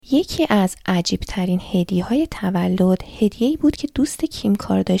یکی از عجیب‌ترین هدیه‌های تولد هدیه‌ای بود که دوست کیم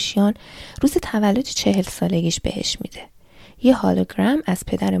کارداشیان روز تولد 40 سالگیش بهش میده. یه هولوگرام از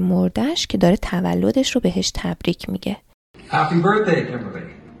پدر مردش که داره تولدش رو بهش تبریک میگه. Happy birthday, Kimberly.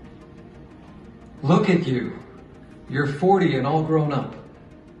 Look at you. You're 40 and all grown up.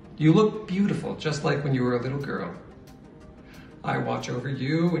 You look beautiful, just like when you were a little girl. I watch over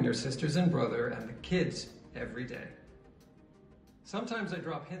you and your sisters and brother and the kids every day. Sometimes I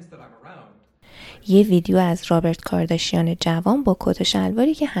drop hints that I'm around. یه ویدیو از رابرت کارداشیان جوان با کت و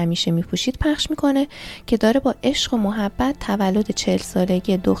شلواری که همیشه میپوشید پخش میکنه که داره با عشق و محبت تولد 40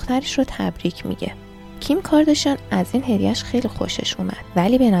 سالگی دخترش رو تبریک میگه. کیم کارداشیان از این هدیهش خیلی خوشش اومد،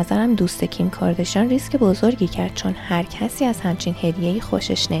 ولی به نظرم دوست کیم کارداشیان ریسک بزرگی کرد، چون هر کسی از همچین هدیه‌ای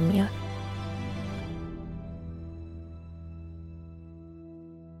خوشش نمیاد.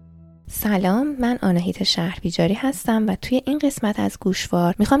 سلام، من آناهیتا شهربیجاری هستم و توی این قسمت از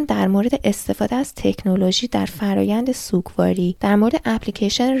گوشوار میخوام در مورد استفاده از تکنولوژی در فرایند سوگواری، در مورد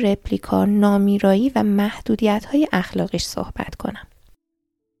اپلیکیشن رپلیکا، نامیرایی و محدودیت‌های اخلاقیش صحبت کنم.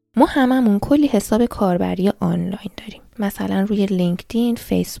 ما هممون کلی حساب کاربری آنلاین داریم. مثلا روی لینکدین،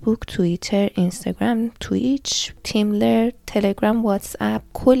 فیسبوک، توییتر، اینستاگرام، تویچ، تیملر، تلگرام، واتساپ،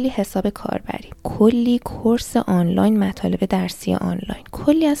 کلی حساب کاربری، کلی کورس آنلاین، مطالب درسی آنلاین،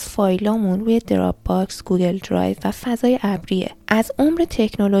 کلی از فایلامون روی دراپ باکس، گوگل درایو و فضای ابریه. از عمر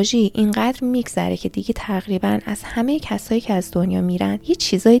تکنولوژی اینقدر میگذره که دیگه تقریبا از همه کسایی که از دنیا میرن یه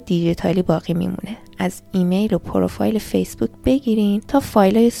چیزای دیجیتالی باقی میمونه. از ایمیل و پروفایل فیسبوک بگیرین تا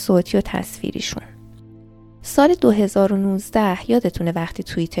فایلای صوتی و تصویریشون. سال 2019 یادتونه وقتی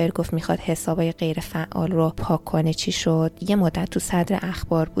توییتر گفت میخواد حسابای غیر فعال رو پاک کنه چی شد؟ یه مدت تو صدر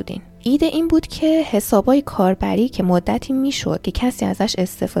اخبار بودین. ایده این بود که حسابای کاربری که مدتی میشد که کسی ازش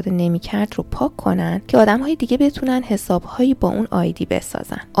استفاده نمیکرد رو پاک کنن که آدمهای دیگه بتونن حسابهایی با اون آیدی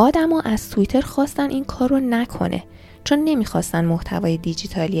بسازن. آدما از توییتر خواستن این کار رو نکنه، چون نمیخواستن محتوای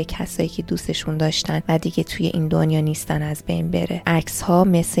دیجیتالی کسایی که دوستشون داشتن و دیگه توی این دنیا نیستن از بین بره. عکس ها،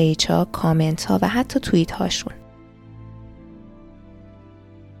 مسیج ها، کامنت ها و حتی توییت هاشون.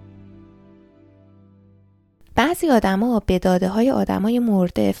 بعضی آدما به داده های آدمای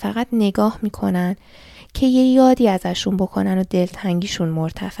مرده فقط نگاه میکنن که یه یادی ازشون بکنن و دلتنگیشون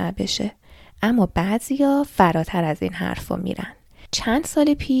مرتفع بشه، اما بعضیا فراتر از این حرفا میرن. چند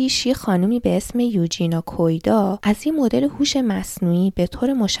سال پیش یه خانومی به اسم یوجینا کویدا از یه مدل هوش مصنوعی به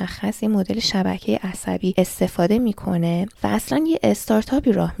طور مشخص یه مدل شبکه عصبی استفاده میکنه و اصلا یه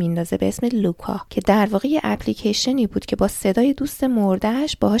استارتاپی راه میندازه به اسم لوکا که در واقع یه اپلیکیشنی بود که با صدای دوست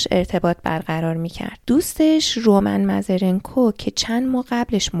مردهش باهاش ارتباط برقرار میکرد. دوستش رومن مزرنکو که چند ماه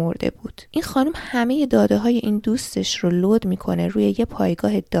قبلش مرده بود. این خانم همه داده های این دوستش رو لود میکنه روی یه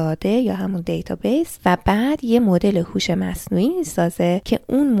پایگاه داده یا همون دیتابیس و بعد یه مدل هوش مصنوعی که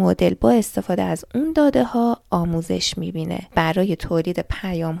اون مدل با استفاده از اون داده ها آموزش میبینه برای تولید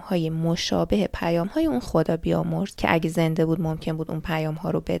پیام های مشابه پیام های اون خدا بیامرز که اگه زنده بود ممکن بود اون پیام ها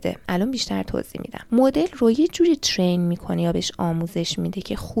رو بده. الان بیشتر توضیح میدم. مدل رو یه جوری ترین میکنه یا بهش آموزش میده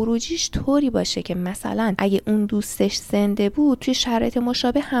که خروجیش طوری باشه که مثلا اگه اون دوستش زنده بود توی شرایط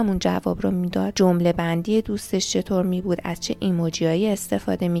مشابه همون جواب رو میداد. جمله بندی دوستش چطور میبود، از چه ایموجیایی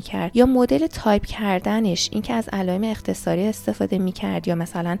استفاده میکرد، یا مدل تایپ کردنش، اینکه از علائم اختصاری استفاده میکرد یا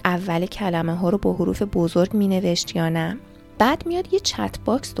مثلا اول کلمه ها رو با حروف بزرگ مینوشت یا نه. بعد میاد یه چت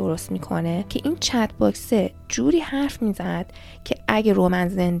باکس درست میکنه که این چت باکس جوری حرف میزد که اگه رومن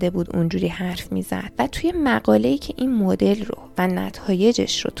زنده بود اونجوری حرف میزد. و توی مقاله‌ای که این مدل رو و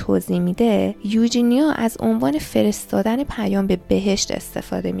نتایجش رو توضیح میده، یوجینیا از عنوان فرستادن پیام به بهشت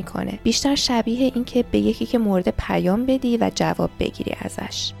استفاده میکنه، بیشتر شبیه این که به یکی که مرده پیام بدی و جواب بگیری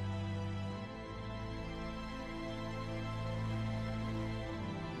ازش.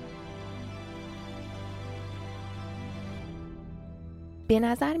 به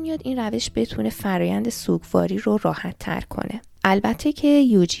نظر میاد این روش بتونه فرایند سوگواری رو راحت تر کنه. البته که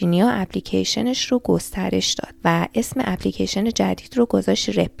یوجینیا اپلیکیشنش رو گسترش داد و اسم اپلیکیشن جدید رو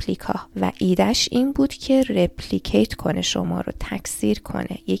گذاشت رپلیکا و ایدهش این بود که رپلیکیت کنه، شما رو تکثیر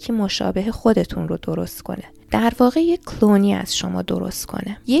کنه، یکی مشابه خودتون رو درست کنه، در واقع یک کلونی از شما درست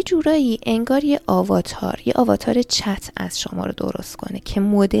کنه. یه جورایی انگار یه آواتار چت از شما رو درست کنه که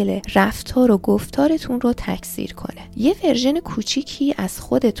مدل رفتار و گفتارتون رو تکثیر کنه. یه ورژن کوچیکی از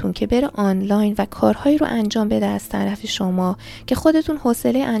خودتون که بره آنلاین و کارهایی رو انجام بده از طرف شما که خودتون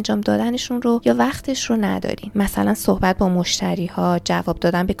حوصله انجام دادنشون رو یا وقتش رو ندارین. مثلا صحبت با مشتری‌ها، جواب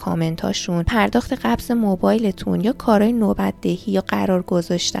دادن به کامنتاشون، پرداخت قبض موبایلتون یا کارهای نوبت‌دهی یا قرار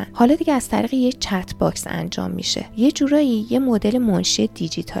گذاشتن. حالا دیگه از طریق یه چت باکس انجام میشه. یه جورایی یه مدل منشی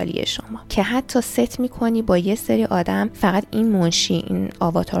دیجیتالی شما که حتی ست می‌کنی با یه سری آدم فقط این منشی، این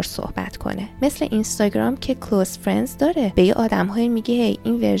آواتار صحبت کنه. مثل اینستاگرام که کلوز فرندز داره، به یه آدم‌های میگه هی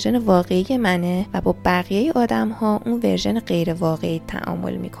این ورژن واقعی منه و با بقیه آدم‌ها اون ورژن غیر واقعی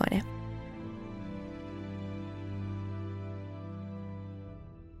تعامل میکنه.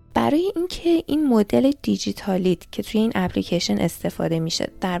 برای اینکه این مدل دیجیتالی که توی این اپلیکیشن استفاده میشه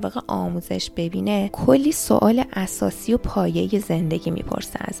در واقع آموزش ببینه، کلی سوال اساسی و پایه‌ای زندگی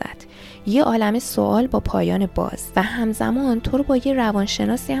میپرسه ازت. یه عالمه سوال با پایان باز و همزمان تو رو با یه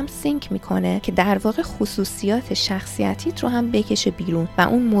روانشناسی هم سینک میکنه که در واقع خصوصیات شخصیتیت رو هم بکشه بیرون و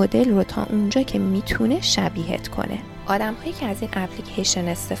اون مدل رو تا اونجا که میتونه شبیهت کنه. آدم‌هایی که از این اپلیکیشن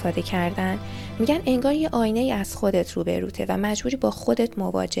استفاده کردن میگن انگار یه آینه از خودت روبروته و مجبوری با خودت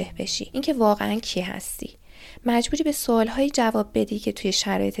مواجه بشی. اینکه واقعاً کی هستی. مجبوری به سوال‌های جواب بدی که توی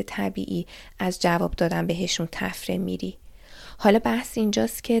شرایط طبیعی از جواب دادن بهشون تفره میری. حالا بحث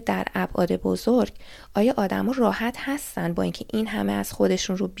اینجاست که در ابعاد بزرگ آیا آدم‌ها راحت هستن با اینکه این همه از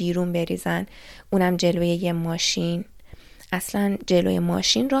خودشون رو بیرون بریزن، اونم جلوی یه ماشین؟ اصلاً جلوی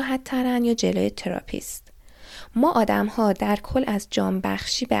ماشین راحت ترن یا جلوی تراپیست؟ ما آدم‌ها در کل از جان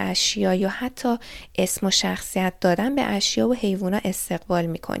بخشی به اشیا یا حتی اسم و شخصیت دادن به اشیا و حیوونا استقبال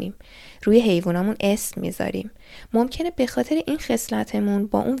می‌کنیم. روی حیوانامون اسم می‌ذاریم. ممکنه به خاطر این خصلتمون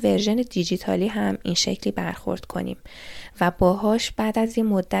با اون ورژن دیجیتالی هم این شکلی برخورد کنیم و باهاش بعد از یه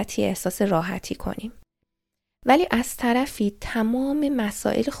مدتی احساس راحتی کنیم. ولی از طرفی تمام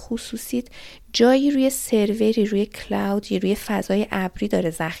مسائل خصوصیت جایی روی سروری، روی کلاود یا روی فضای ابری داره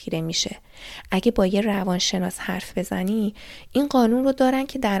ذخیره میشه. اگه با یه روانشناس حرف بزنی، این قانون رو دارن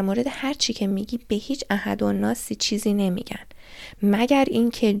که در مورد هر چی که میگی به هیچ احد و ناسی چیزی نمیگن، مگر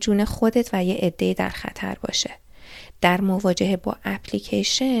اینکه جون خودت و یه عده‌ای در خطر باشه. در مواجهه با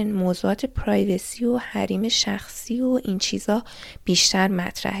اپلیکیشن موضوعات پرایوسی و حریم شخصی و این چیزا بیشتر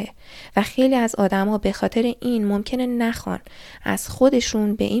مطرحه و خیلی از آدما به خاطر این ممکنه نخوان از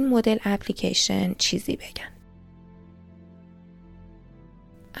خودشون به این مدل اپلیکیشن چیزی بگن.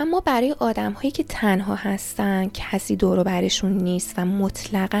 اما برای آدم‌هایی که تنها هستن، کسی دور و برشون نیست و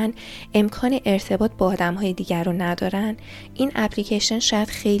مطلقاً امکان ارتباط با آدم‌های دیگر رو ندارن، این اپلیکیشن شاید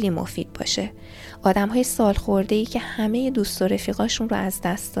خیلی مفید باشه. آدم‌های سالخورده‌ای که همه دوست و رفیقاشون رو از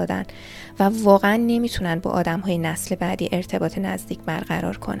دست دادن و واقعاً نمیتونن با آدم‌های نسل بعدی ارتباط نزدیک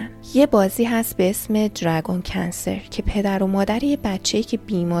برقرار کنن. یه بازی هست به اسم دراگون کانسر که پدر و مادر یه بچه‌ای که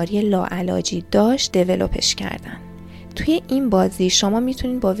بیماری لاعلاجی داشت دیولپش کردن. توی این بازی شما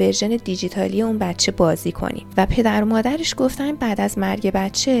میتونین با ورژن دیجیتالی اون بچه بازی کنین و پدر و مادرش گفتن بعد از مرگ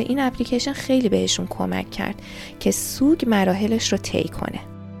بچه این اپلیکیشن خیلی بهشون کمک کرد که سوگ مراحلش رو طی کنه.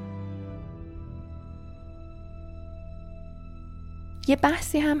 یه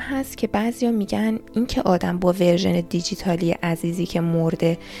بحثی هم هست که بعضیا میگن این که آدم با ورژن دیجیتالی عزیزی که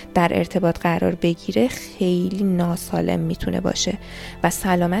مرده در ارتباط قرار بگیره خیلی ناسالم میتونه باشه و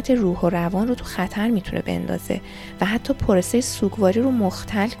سلامت روح و روان رو تو خطر میتونه بندازه و حتی پروسه سوگواری رو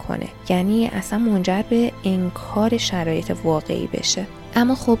مختل کنه، یعنی اصلا منجر به انکار شرایط واقعی بشه.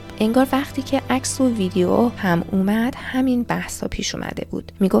 اما خب انگار وقتی که عکس و ویدیو هم اومد همین بحثا پیش اومده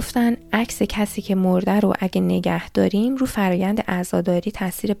بود. میگفتن عکس کسی که مرده رو اگه نگه داریم رو فرایند عزاداری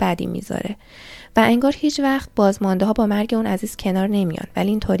تاثیر بدی میذاره و انگار هیچ وقت بازمانده ها با مرگ اون عزیز کنار نمیان، ولی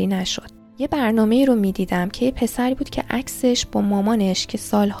اینطوری نشد. یه برنامه‌ای رو میدیدم که یه پسری بود که عکسش با مامانش که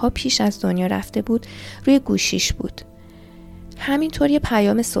سالها پیش از دنیا رفته بود روی گوشیش بود. همینطور یه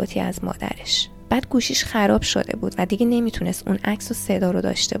پیام صوتی از مادرش. بعد گوشیش خراب شده بود و دیگه نمیتونست اون عکس و صدا رو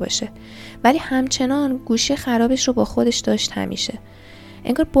داشته باشه، ولی همچنان گوشی خرابش رو با خودش داشت همیشه.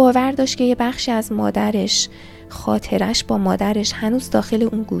 انگار باور داشت که یه بخشی از مادرش، خاطرش با مادرش هنوز داخل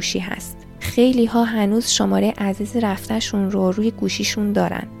اون گوشی هست. خیلی ها هنوز شماره عزیز رفتهشون رو روی گوشیشون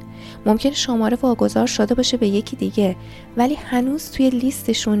دارن. ممکن شماره واگذار شده باشه به یکی دیگه، ولی هنوز توی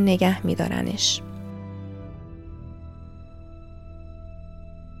لیستشون نگه میدارنش.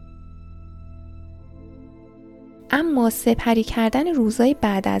 اما سپری کردن روزای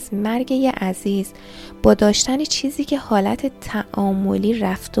بعد از مرگ یه عزیز با داشتن چیزی که حالت تعاملی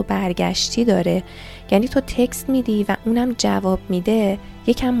رفت و برگشتی داره، یعنی تو تکست میدی و اونم جواب میده،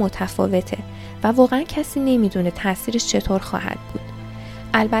 یکم متفاوته و واقعا کسی نمیدونه تاثیرش چطور خواهد بود.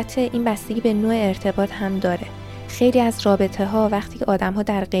 البته این بستگی به نوع ارتباط هم داره. خیلی از رابطه ها وقتی که آدم ها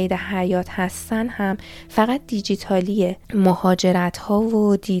در قید حیات هستن هم فقط دیجیتالیه. مهاجرت ها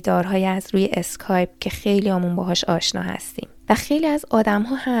و دیدارهای از روی اسکایپ که خیلی همون باهاش آشنا هستیم. و خیلی از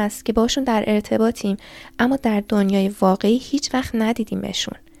آدم‌ها هست که باشون در ارتباطیم اما در دنیای واقعی هیچ وقت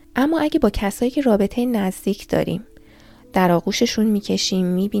ندیدیمشون. اما اگه با کسایی که رابطه نزدیک داریم در آغوششون میکشیم،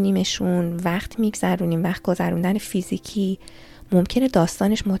 میبینیمشون، وقت میگذرونیم، وقت گذروندن فیزیکی، ممکنه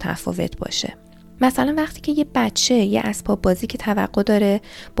داستانش متفاوت باشه. مثلا وقتی که یه بچه یه اسباب بازی که توقع داره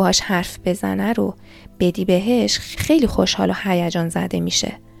باهاش حرف بزنه رو بدی بهش، خیلی خوشحال و هیجان زده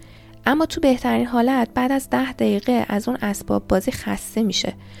میشه. اما تو بهترین حالت بعد از 10 دقیقه از اون اسباب بازی خسته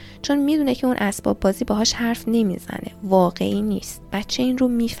میشه، چون میدونه که اون اسباب بازی باهاش حرف نمیزنه، واقعی نیست. بچه این رو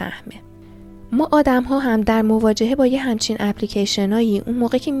میفهمه. ما آدم ها هم در مواجهه با یه همچین اپلیکیشنایی، اون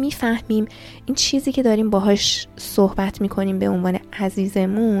موقع که میفهمیم این چیزی که داریم باهاش صحبت میکنیم به عنوان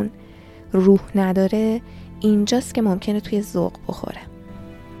عزیزمون روح نداره، اینجاست که ممکنه توی ذوق بخوره.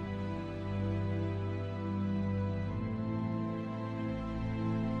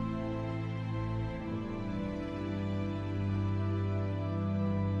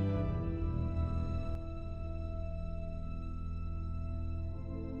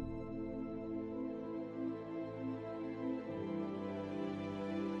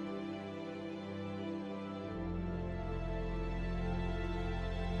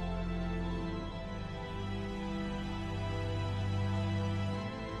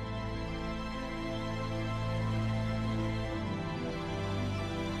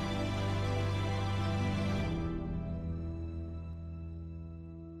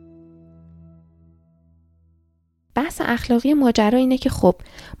 بحث اخلاقی ماجرا اینه که خب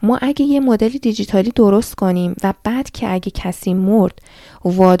ما اگه یه مدل دیجیتالی درست کنیم و بعد که اگه کسی مرد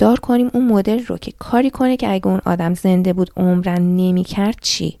وادار کنیم اون مدل رو که کاری کنه که اگه اون آدم زنده بود عمرن نمی کرد،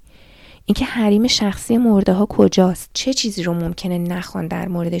 چی؟ اینکه حریم شخصی مرده ها کجاست؟ چه چیزی رو ممکنه نخوان در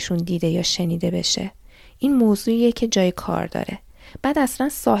موردشون دیده یا شنیده بشه؟ این موضوعیه که جای کار داره. بعد اصلا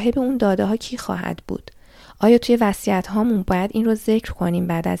صاحب اون داده ها کی خواهد بود؟ آیا توی وصیت هامون باید این رو ذکر کنیم؟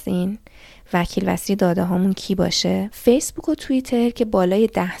 بعد از این وکیل وصی داده هامون کی باشه؟ فیسبوک و توییتر که بالای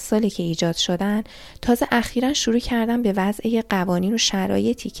 10 ساله که ایجاد شدن، تازه اخیراً شروع کردن به وضع قوانین و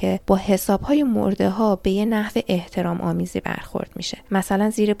شرایطی که با حساب‌های مرده ها به یه نحو احترام آمیزی برخورد میشه. مثلا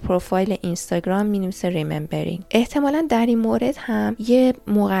زیر پروفایل اینستاگرام می‌نویسه ریممبرینگ. احتمالاً در این مورد هم یه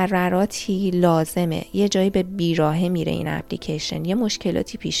مقرراتی لازمه، یه جایی به بیراهه میره این اپلیکیشن، یه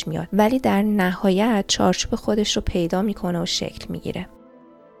مشکلاتی پیش میاد، ولی در نهایت چارچوب خودش رو پیدا میکنه و شکل میگیره.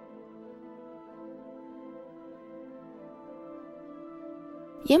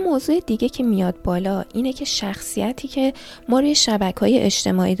 یه موضوع دیگه که میاد بالا اینه که شخصیتی که ما روی شبکه‌های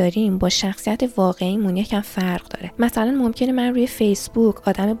اجتماعی داریم با شخصیت واقعیمون یکم فرق داره. مثلا ممکنه من روی فیسبوک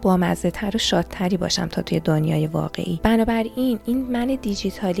آدم بامزه‌تر و شادتری باشم تا توی دنیای واقعی. بنابراین این من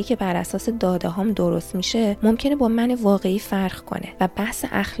دیجیتالی که بر اساس داده هام درست میشه ممکنه با من واقعی فرق کنه و بحث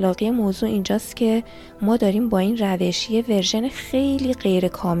اخلاقی موضوع اینجاست که ما داریم با این روش یه ورژن خیلی غیر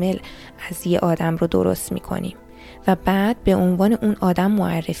کامل از یه آدم رو درست میکنیم و بعد به عنوان اون آدم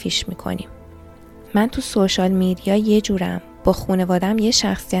معرفیش میکنیم. من تو سوشال میدیا یه جورم، با خانوادم یه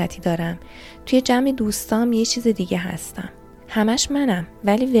شخصیتی دارم، توی جمع دوستام یه چیز دیگه هستم. همش منم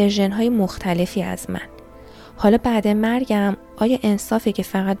ولی ورژن های مختلفی از من. حالا بعد مرگم آیا انصافه که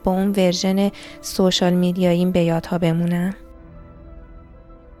فقط با اون ورژن سوشال میدیاییم به یادها بمونم؟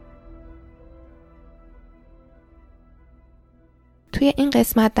 توی این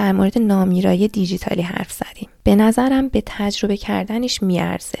قسمت در مورد نامیرایی دیجیتالی حرف زدیم. به نظرم به تجربه کردنش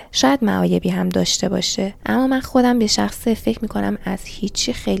میارزه. شاید معایبی هم داشته باشه، اما من خودم به شخصه فکر میکنم از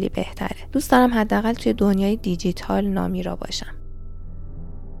هیچی خیلی بهتره. دوست دارم حداقل توی دنیای دیجیتال نامیرا باشم.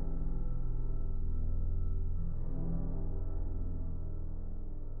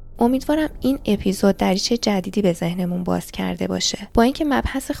 امیدوارم این اپیزود دریچه جدیدی به ذهنمون باز کرده باشه. با اینکه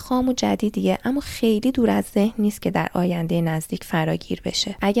مبحث خام و جدیدیه اما خیلی دور از ذهن نیست که در آینده نزدیک فراگیر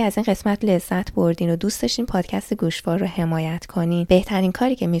بشه. اگه از این قسمت لذت بردین و دوست داشتین پادکست گوشوار رو حمایت کنین، بهترین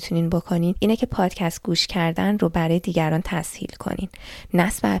کاری که میتونین بکنین اینه که پادکست گوش کردن رو برای دیگران تسهیل کنین.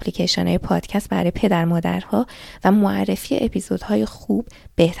 نصب اپلیکیشن‌های پادکست برای پدر مادرها و معرفی اپیزودهای خوب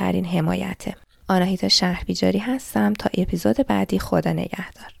بهترین حمایته. آناهیتا شهربیجاری هستم. تا اپیزود بعدی، خدا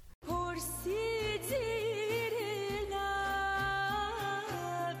نگهدار.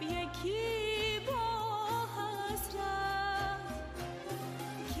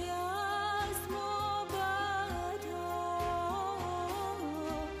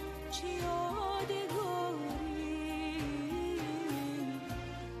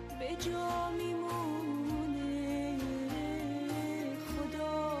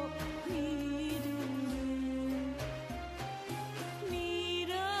 خدا میدونه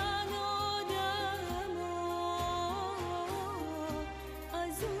میرم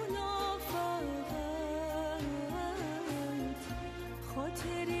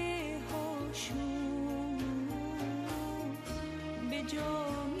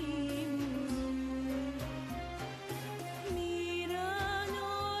می